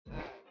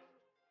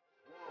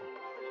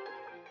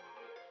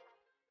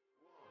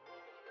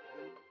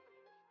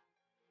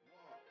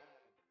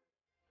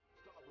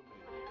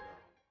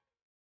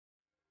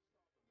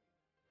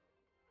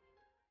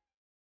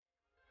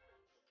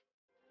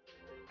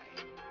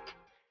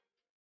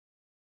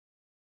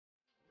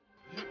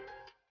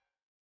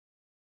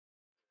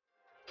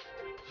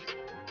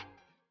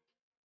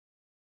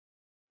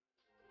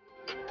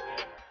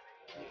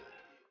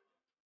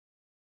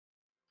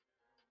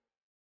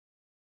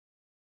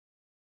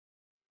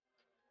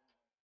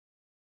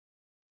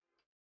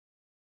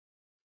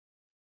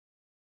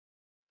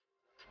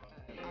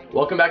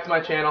Welcome back to my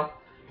channel.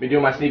 I've been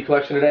doing my sneak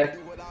collection today.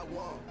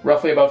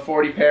 Roughly about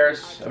 40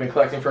 pairs. I've been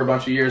collecting for a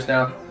bunch of years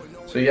now.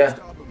 So yeah,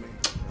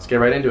 let's get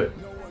right into it.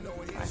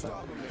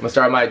 I'm gonna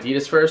start with my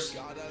Adidas first.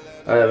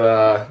 I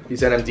have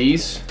these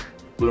NMDs,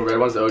 blue and red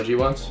ones, the OG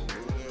ones.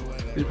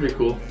 These are pretty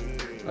cool.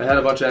 I had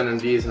a bunch of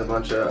NMDs and a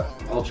bunch of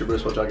Ultra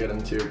Boosts, which I'll get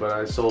into, but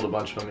I sold a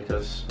bunch of them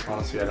because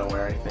honestly I don't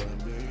wear anything.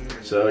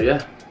 So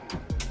yeah,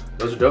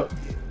 those are dope.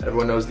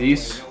 Everyone knows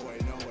these.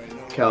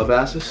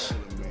 Calabasas.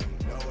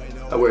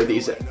 I wear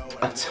these a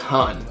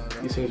ton.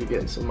 These things are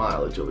getting some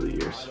mileage over the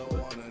years.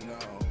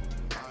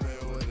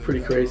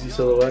 Pretty crazy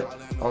silhouette.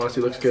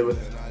 Honestly looks good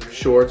with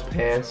shorts,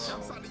 pants,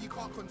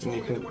 and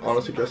you can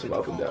honestly dress them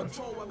up and down.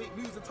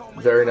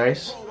 Very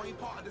nice.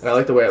 And I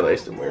like the way I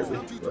laced them weirdly,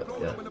 but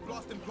yeah.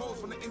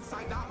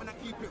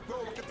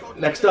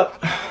 Next up,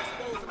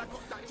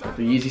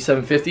 the Yeezy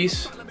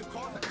 750s.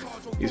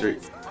 These are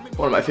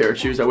one of my favorite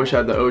shoes. I wish I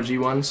had the OG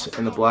ones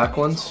and the black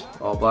ones,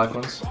 all black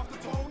ones.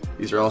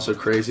 These are also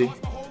crazy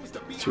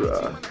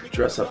to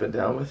dress up and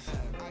down with.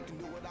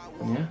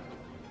 Yeah,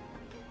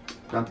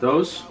 got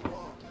those.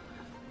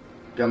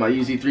 Got my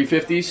Yeezy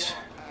 350s,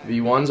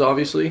 V1s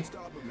obviously.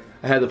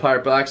 I had the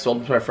Pirate Black, sold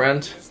them to my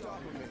friend.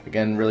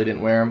 Again, really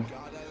didn't wear them.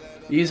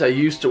 These I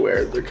used to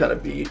wear, they're kind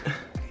of beat.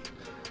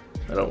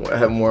 I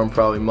haven't worn them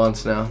probably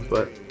months now,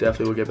 but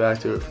definitely we'll get back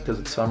to it because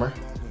it's summer.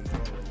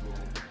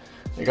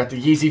 I got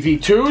the Yeezy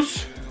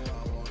V2s.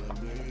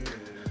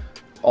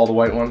 All the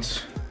white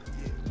ones.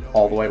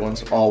 All the white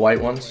ones, all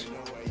white ones.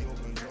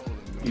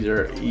 These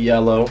are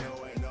yellow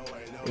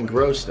and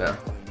gross now.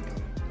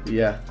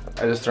 Yeah,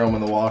 I just throw them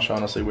in the wash,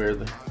 honestly,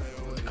 weirdly,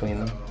 to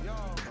clean them.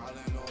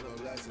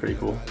 Pretty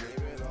cool.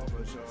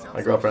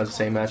 My girlfriend has the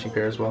same matching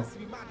pair as well,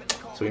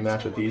 so we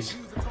match with these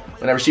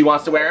whenever she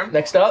wants to wear them.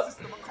 Next up,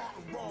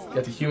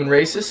 got the Human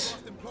Races.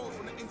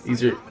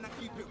 These are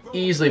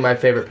easily my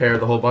favorite pair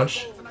of the whole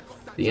bunch.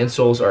 The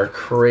insoles are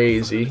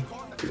crazy.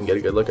 You can get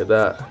a good look at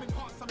that.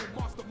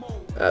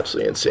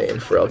 Absolutely insane.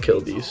 Pharrell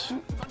killed these.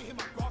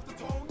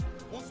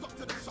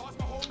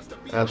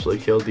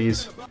 Absolutely killed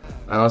these.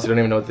 I honestly don't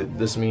even know what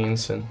this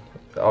means, and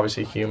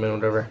obviously human,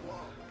 whatever.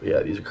 But yeah,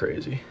 these are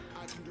crazy.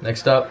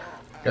 Next up,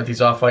 got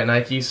these Off-White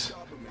Nikes.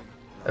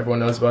 Everyone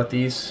knows about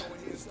these.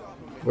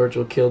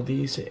 Virgil killed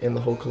these in the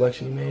whole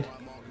collection he made.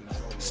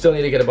 Still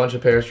need to get a bunch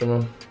of pairs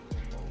from him,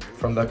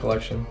 from that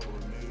collection.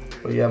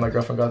 But yeah, my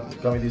girlfriend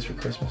got me these for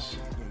Christmas.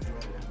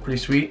 Pretty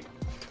sweet.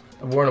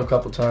 I've worn them a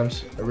couple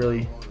times. I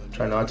really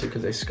try not to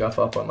because they scuff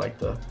up on like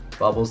the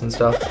bubbles and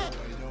stuff.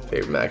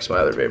 Vapor Max, my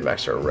other Vapor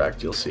Max are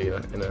wrecked. You'll see in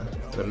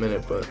a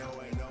minute, but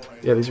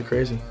yeah, these are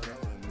crazy.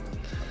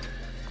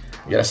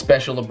 We got a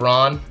special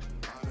LeBron.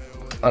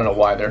 I don't know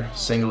why they're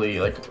singly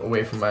like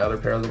away from my other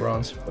pair of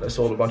LeBrons, but I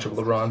sold a bunch of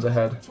LeBrons I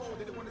had.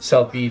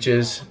 South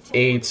Beaches,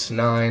 8s,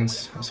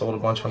 9s. I sold a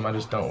bunch of them. I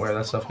just don't wear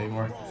that stuff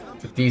anymore.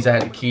 But these I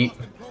had to keep.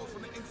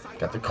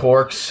 Got the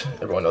Corks.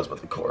 Everyone knows about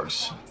the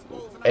Corks.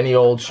 Any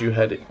old shoe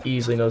head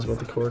easily knows about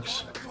the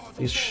Corks.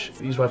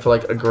 These went for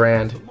like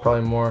 $1,000,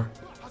 probably more.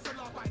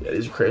 Yeah,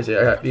 these are crazy.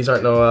 These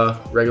aren't no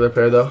regular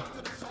pair though.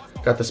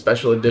 Got the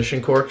special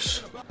edition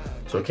Corks,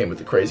 so it came with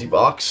the crazy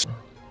box.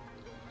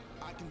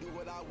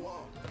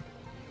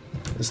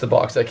 This is the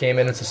box that came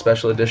in. It's a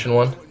special edition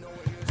one.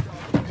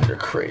 They're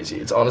crazy.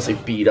 It's honestly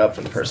beat up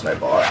from the person I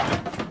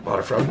bought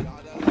it from.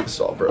 It's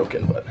all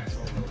broken, but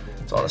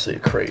it's honestly a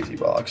crazy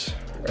box.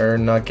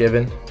 Earn, not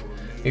given.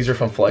 These are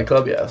from Flight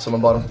Club. Yeah,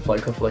 someone bought them from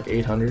Flight Club for like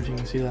 $800. You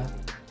can see that.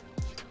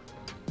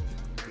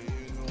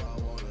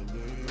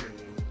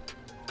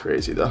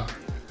 Crazy though.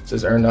 It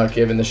says earn, not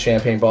given. The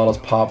champagne bottles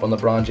pop when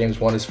LeBron James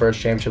won his first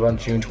championship on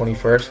June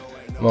 21st,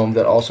 a moment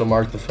that also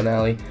marked the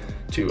finale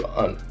to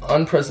an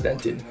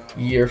unprecedented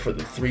year for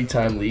the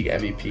three-time league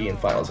MVP and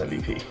finals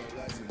MVP.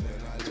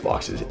 This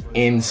box is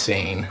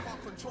insane.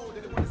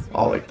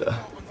 All like the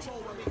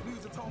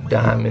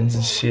diamonds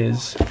and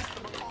shiz.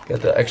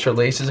 Got the extra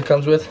laces it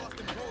comes with.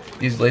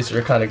 These laces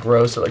are kind of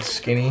gross. They're like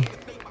skinny.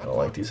 I don't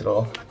like these at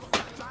all.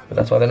 But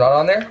that's why they're not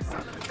on there.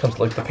 Comes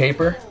like the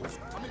paper.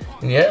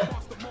 And yeah.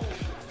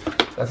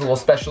 That's a little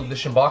special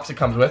edition box it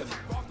comes with.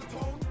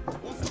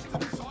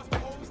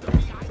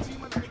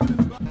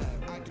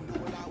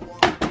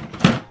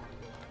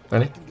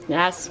 Ready?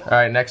 Yes.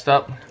 Alright, next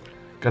up,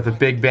 got the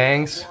Big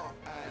Bangs.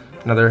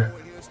 Another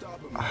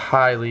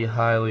highly,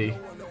 highly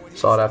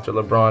sought after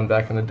LeBron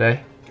back in the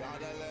day.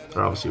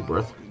 They're obviously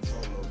worth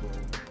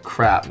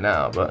crap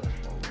now, but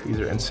these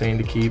are insane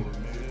to keep.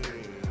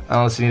 I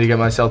honestly need to get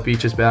my South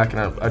Beaches back, and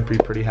I'd be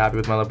pretty happy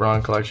with my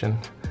LeBron collection.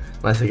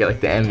 Unless I get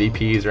like the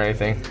MVPs or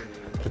anything.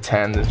 The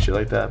 10s and shit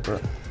like that,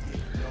 but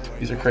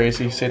these are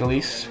crazy, to say the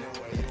least.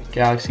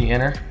 Galaxy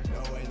Inner.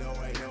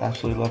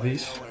 Absolutely love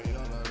these.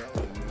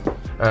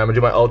 I'm gonna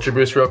do my Ultra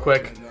Boost real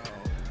quick.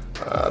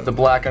 The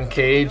black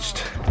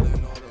Uncaged,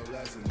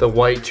 the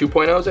white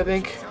 2.0s, I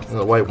think, and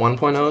the white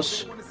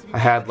 1.0s. I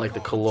had like the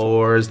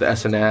Colors, the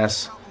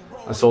SNS.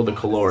 I sold the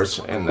Colors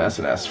and the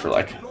SNS for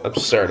like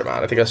absurd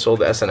amount. I think I sold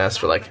the SNS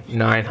for like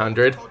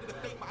 900.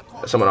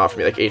 Someone offered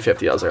me like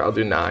 850. I was like, I'll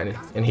do 9,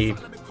 and he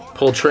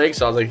pulled trig,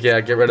 so I was like, yeah,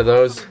 get rid of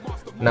those.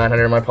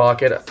 900 in my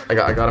pocket. I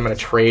got them in a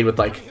trade with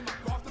like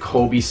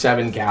Kobe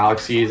 7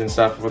 Galaxies and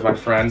stuff with my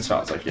friends. So I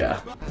was like,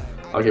 yeah,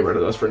 I'll get rid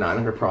of those for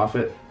 900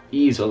 profit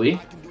easily.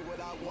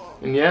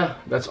 And yeah,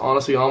 that's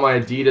honestly all my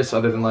Adidas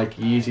other than like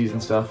Yeezys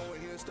and stuff.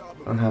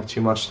 I don't have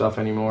too much stuff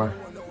anymore.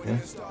 Yeah.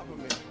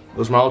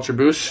 Those are my Ultra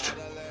Boost.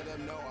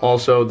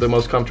 Also the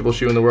most comfortable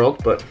shoe in the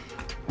world, but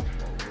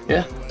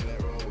yeah.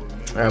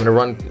 I'm gonna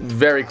run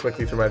very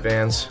quickly through my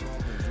Vans.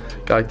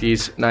 Got like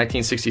these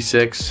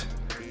 1966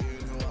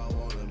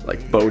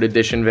 like boat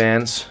edition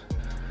Vans.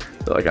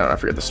 They're like, I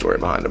forget the story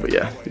behind them, but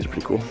yeah, these are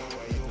pretty cool.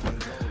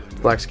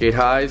 Black skate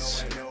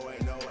highs,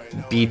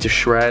 beat to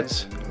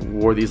shreds.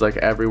 Wore these like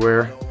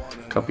everywhere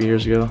a couple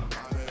years ago.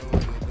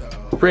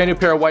 Brand new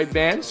pair of white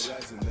Vans,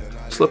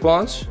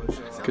 slip-ons,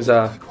 because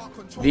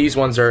these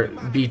ones are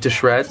beat to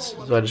shreds,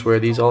 so I just wear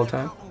these all the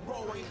time.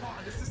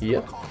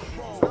 Yep.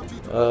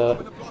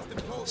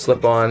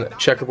 Slip-on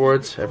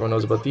checkerboards, everyone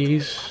knows about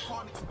these.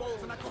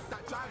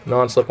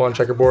 Non-slip-on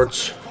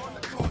checkerboards.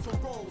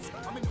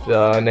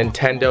 The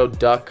Nintendo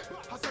Duck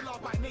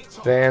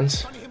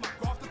Vans.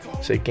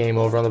 Say game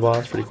over on the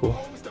bottom, it's pretty cool.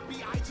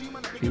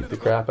 Beat the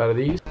crap out of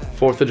these.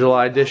 4th of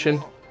July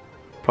edition.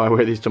 Probably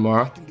wear these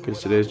tomorrow,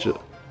 because today's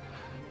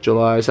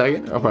July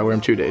 2nd. I'll probably wear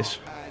them 2 days.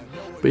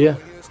 But yeah,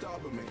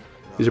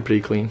 these are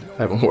pretty clean.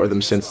 I haven't worn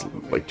them since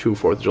like 2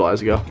 4th of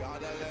Julys ago.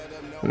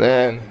 And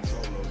then,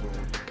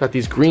 got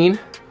these green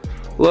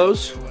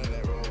lows.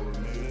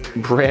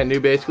 Brand new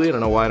basically. I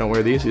don't know why I don't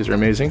wear these. These are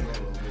amazing.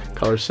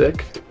 Color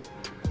sick.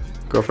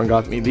 Girlfriend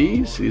got me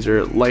these. These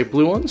are light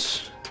blue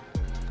ones.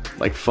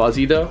 Like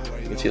fuzzy though.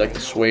 You can see like the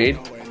suede.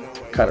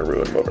 Kind of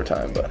ruined them over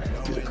time, but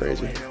these are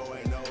crazy.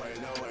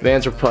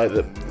 Vans are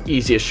probably the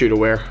easiest shoe to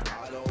wear.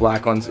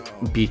 Black ones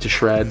beat to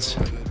shreds.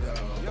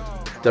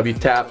 W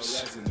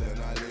taps.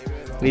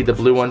 Need the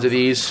blue ones of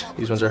these.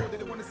 These ones are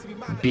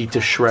beat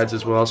to shreds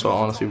as well, so I'll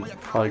honestly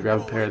probably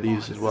grab a pair of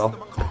these as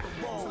well.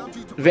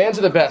 Vans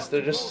are the best.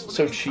 They're just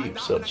so cheap,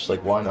 so just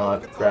like why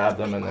not grab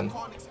them and then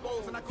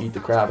eat the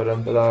crap out of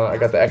them. But I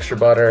got the extra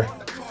butter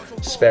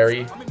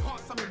Sperry,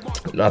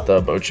 not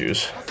the boat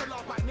shoes.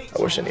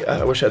 I wish I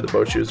had the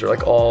boat shoes. They're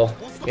like all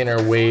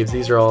inner waves.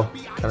 These are all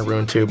kind of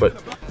ruined too,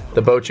 but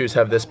the boat shoes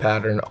have this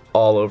pattern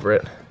all over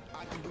it.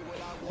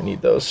 I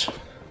need those.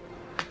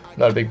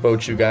 Not a big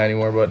boat shoe guy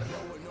anymore, but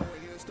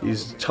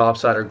these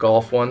topsider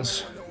golf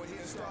ones.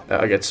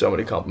 I get so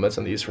many compliments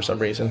on these for some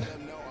reason.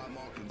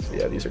 So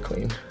yeah, these are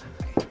clean.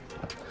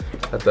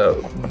 Got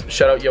the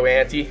shout out Yo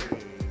Auntie.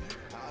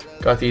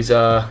 Got these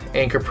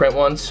anchor print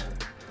ones.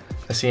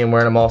 I see him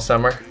wearing them all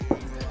summer.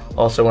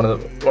 Also one of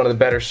the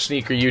better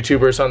sneaker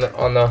YouTubers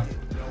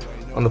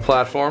on the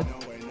platform.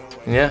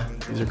 And yeah,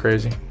 these are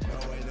crazy.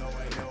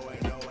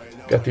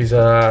 Got these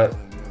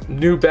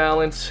New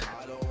Balance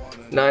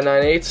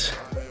 998s.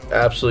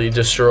 Absolutely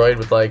destroyed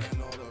with like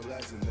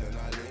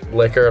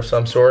liquor of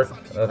some sort.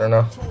 I don't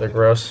know, they're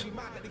gross.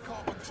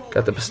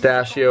 Got the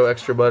pistachio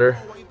extra butter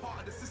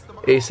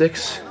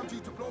Asics.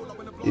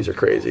 These are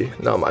crazy.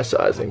 Not my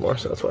size anymore,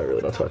 so that's why I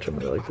really don't touch them.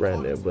 They're like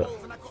brand new, but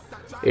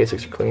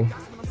Asics are clean.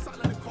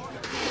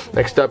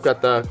 Next up,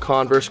 got the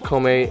Converse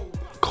Colmace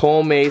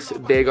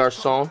de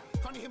Garçon.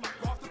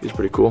 These are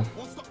pretty cool.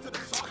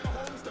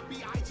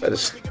 That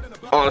is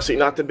honestly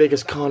not the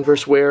biggest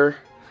Converse wearer.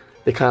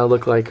 They kind of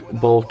look like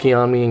bulky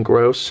on me and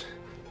gross.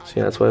 So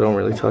yeah, that's why I don't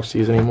really touch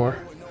these anymore.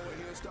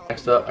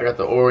 Next up, I got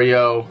the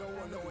Oreo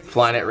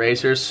Flyknit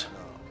racers.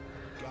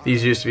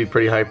 These used to be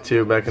pretty hyped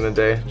too back in the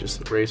day,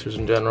 just the racers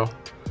in general.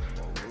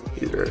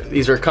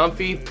 These are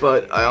comfy,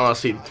 but I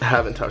honestly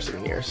haven't touched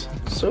them in years.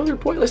 So they're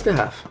pointless to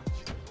have.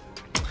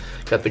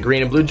 Got the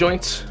green and blue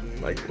joints,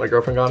 like my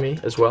girlfriend got me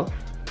as well.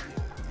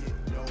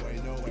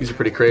 These are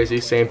pretty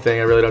crazy, same thing,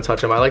 I really don't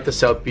touch them. I like the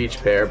South Beach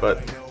pair, but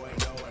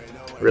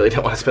I really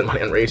don't want to spend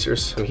money on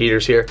racers. Some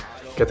heaters here.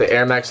 Got the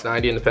Air Max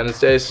 90 Independence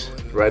Days,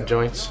 red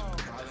joints.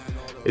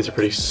 These are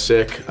pretty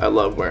sick. I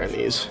love wearing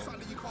these.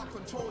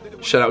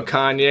 Shout out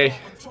Kanye.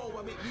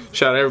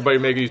 Shout out everybody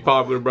making these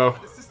popular, bro.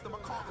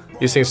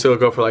 These things still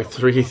go for like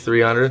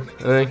 $300,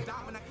 I think.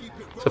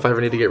 So if I ever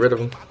need to get rid of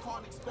them.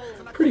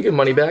 Pretty good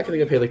money back. I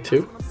think I paid like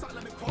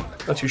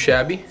 $2. Not too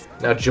shabby.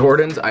 Now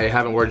Jordans. I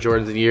haven't worn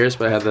Jordans in years,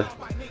 but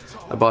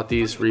I bought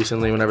these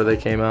recently whenever they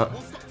came out.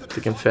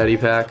 The confetti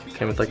pack.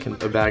 Came with like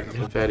a bag of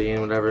confetti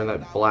and whatever in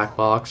that black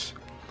box.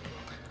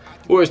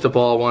 Wore the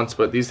ball once,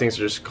 but these things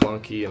are just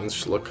clunky and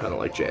just look kind of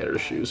like janitor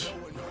shoes.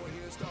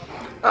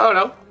 I don't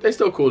know. They're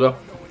still cool though.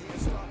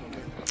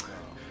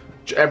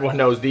 Everyone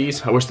knows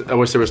these. I wish there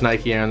was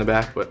Nike Air on the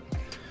back, but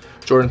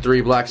Jordan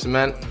 3 black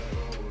cement.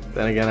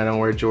 Then again, I don't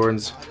wear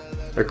Jordans.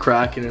 They're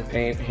cracking in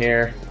paint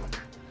here.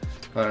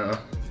 I don't know.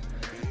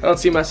 I don't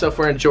see myself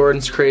wearing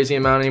Jordans crazy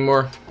amount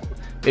anymore.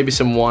 Maybe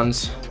some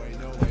ones,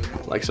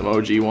 like some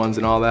OG ones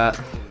and all that.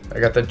 I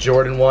got the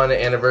Jordan 1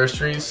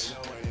 anniversaries.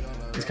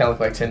 These kind of look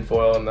like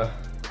tinfoil, and the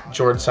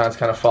Jordan sign's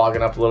kind of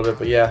fogging up a little bit,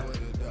 but yeah,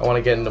 I want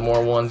to get into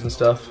more ones and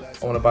stuff.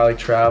 I want to buy like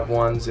Trav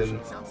ones and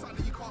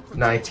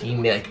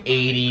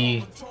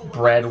 1980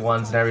 bread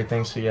ones and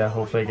everything, so yeah,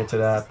 hopefully I get to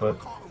that. But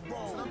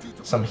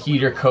some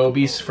heater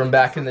Kobe's from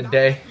back in the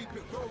day.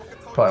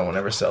 Probably won't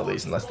ever sell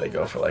these unless they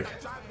go for like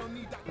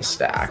a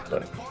stack,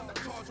 but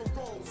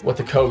with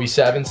the Kobe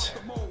 7s,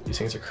 these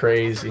things are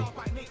crazy.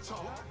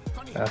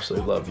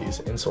 Absolutely love these.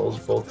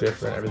 Insoles both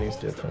different, everything's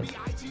different.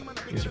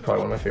 These are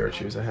probably one of my favorite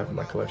shoes I have in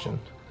my collection.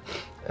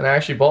 And I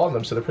actually bought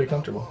them, so they're pretty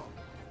comfortable.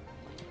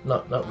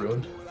 Not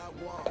ruined.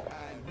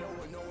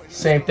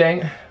 Same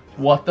thing,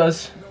 what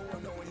does?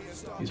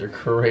 These are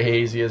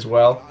crazy as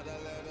well.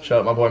 Shout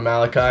out my boy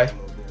Malachi.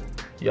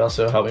 He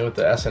also helped me with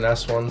the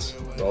SNS ones,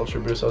 the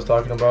Ultra Boost I was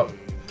talking about.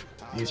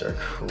 These are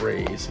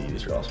crazy.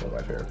 These are also one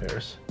of my favorite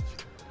pairs.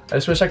 I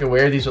just wish I could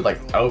wear these with like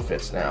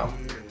outfits now.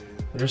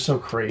 They're so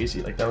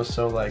crazy. Like that was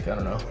so like, I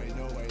don't know,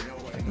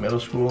 like middle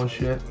school and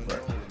shit.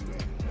 But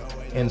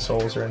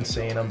insoles are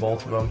insane on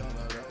both of them.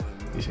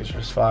 These things are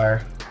just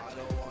fire.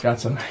 Got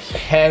some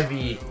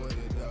heavy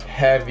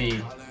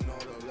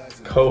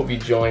Kobe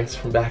joints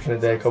from back in the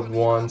day, Kobe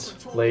 1s,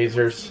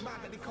 lasers.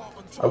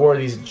 I wore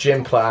these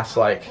gym class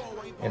like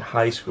in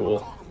high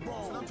school.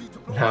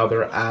 Now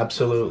they're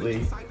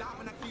absolutely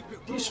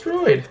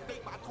destroyed.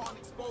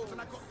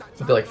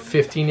 They're like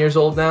 15 years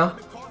old now.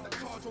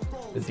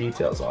 The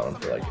details on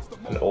them for like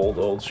an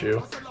old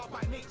shoe.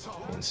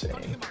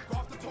 Insane.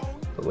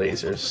 The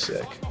laser's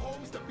sick.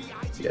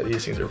 Yeah,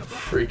 these things are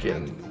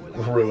freaking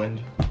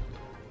ruined.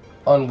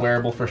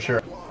 Unwearable for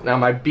sure. Now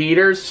my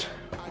beaters,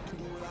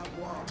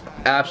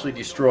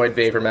 absolutely destroyed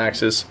Vapor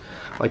Maxes.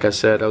 Like I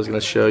said, I was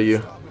gonna show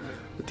you.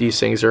 But these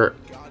things are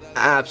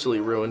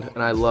absolutely ruined,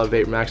 and I love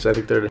Vapor Maxes. I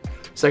think they're the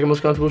second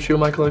most comfortable shoe in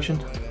my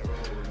collection.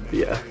 But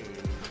yeah,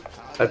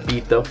 I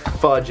beat the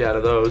fudge out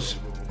of those.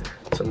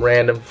 Some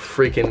random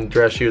freaking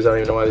dress shoes. I don't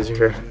even know why these are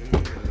here.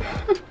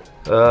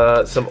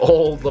 Some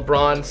old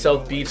LeBron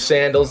South Beach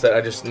sandals that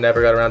I just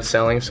never got around to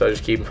selling, so I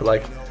just keep them for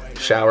like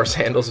shower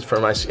sandals for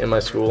in my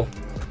school.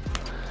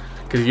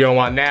 Cause you don't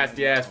want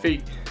nasty ass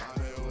feet.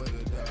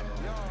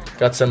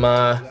 Got some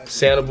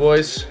Sandal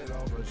Boys.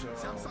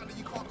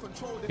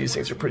 These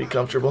things are pretty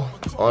comfortable.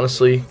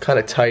 Honestly, kind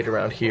of tight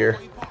around here.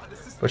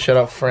 But shout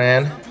out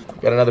Fran.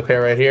 Got another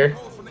pair right here.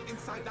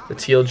 The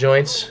teal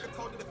joints.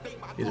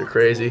 These are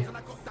crazy.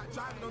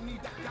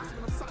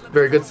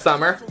 Very good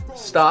summer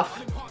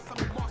stuff.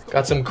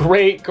 Got some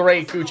great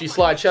Gucci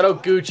slides. Shout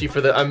out Gucci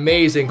for the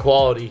amazing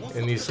quality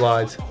in these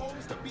slides.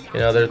 You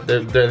know,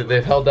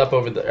 they've held up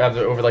over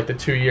like the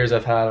 2 years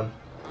I've had them.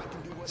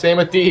 Same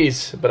with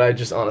these, but I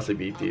just honestly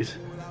beat these.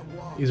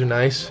 These are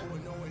nice.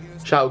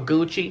 Shout out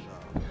Gucci.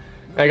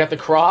 I got the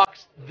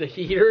Crocs, the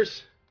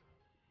heaters.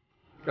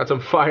 Got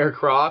some fire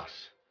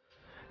Crocs.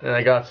 And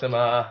I got some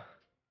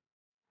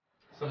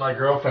my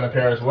girlfriend a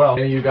pair as well.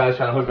 Any of you guys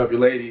trying to hook up your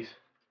ladies,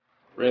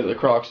 bring to the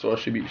Croc store.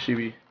 She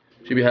be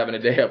having a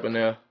day up in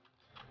there.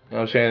 You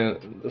know what I'm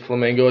saying? The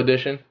Flamingo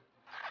edition.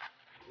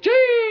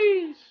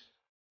 Jeez!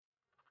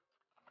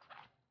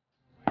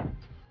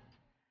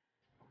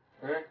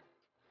 Alright.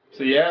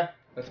 So yeah,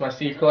 that's my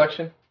Steve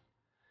collection.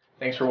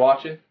 Thanks for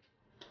watching.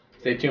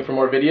 Stay tuned for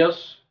more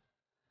videos.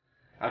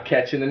 I'll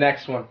catch you in the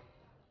next one.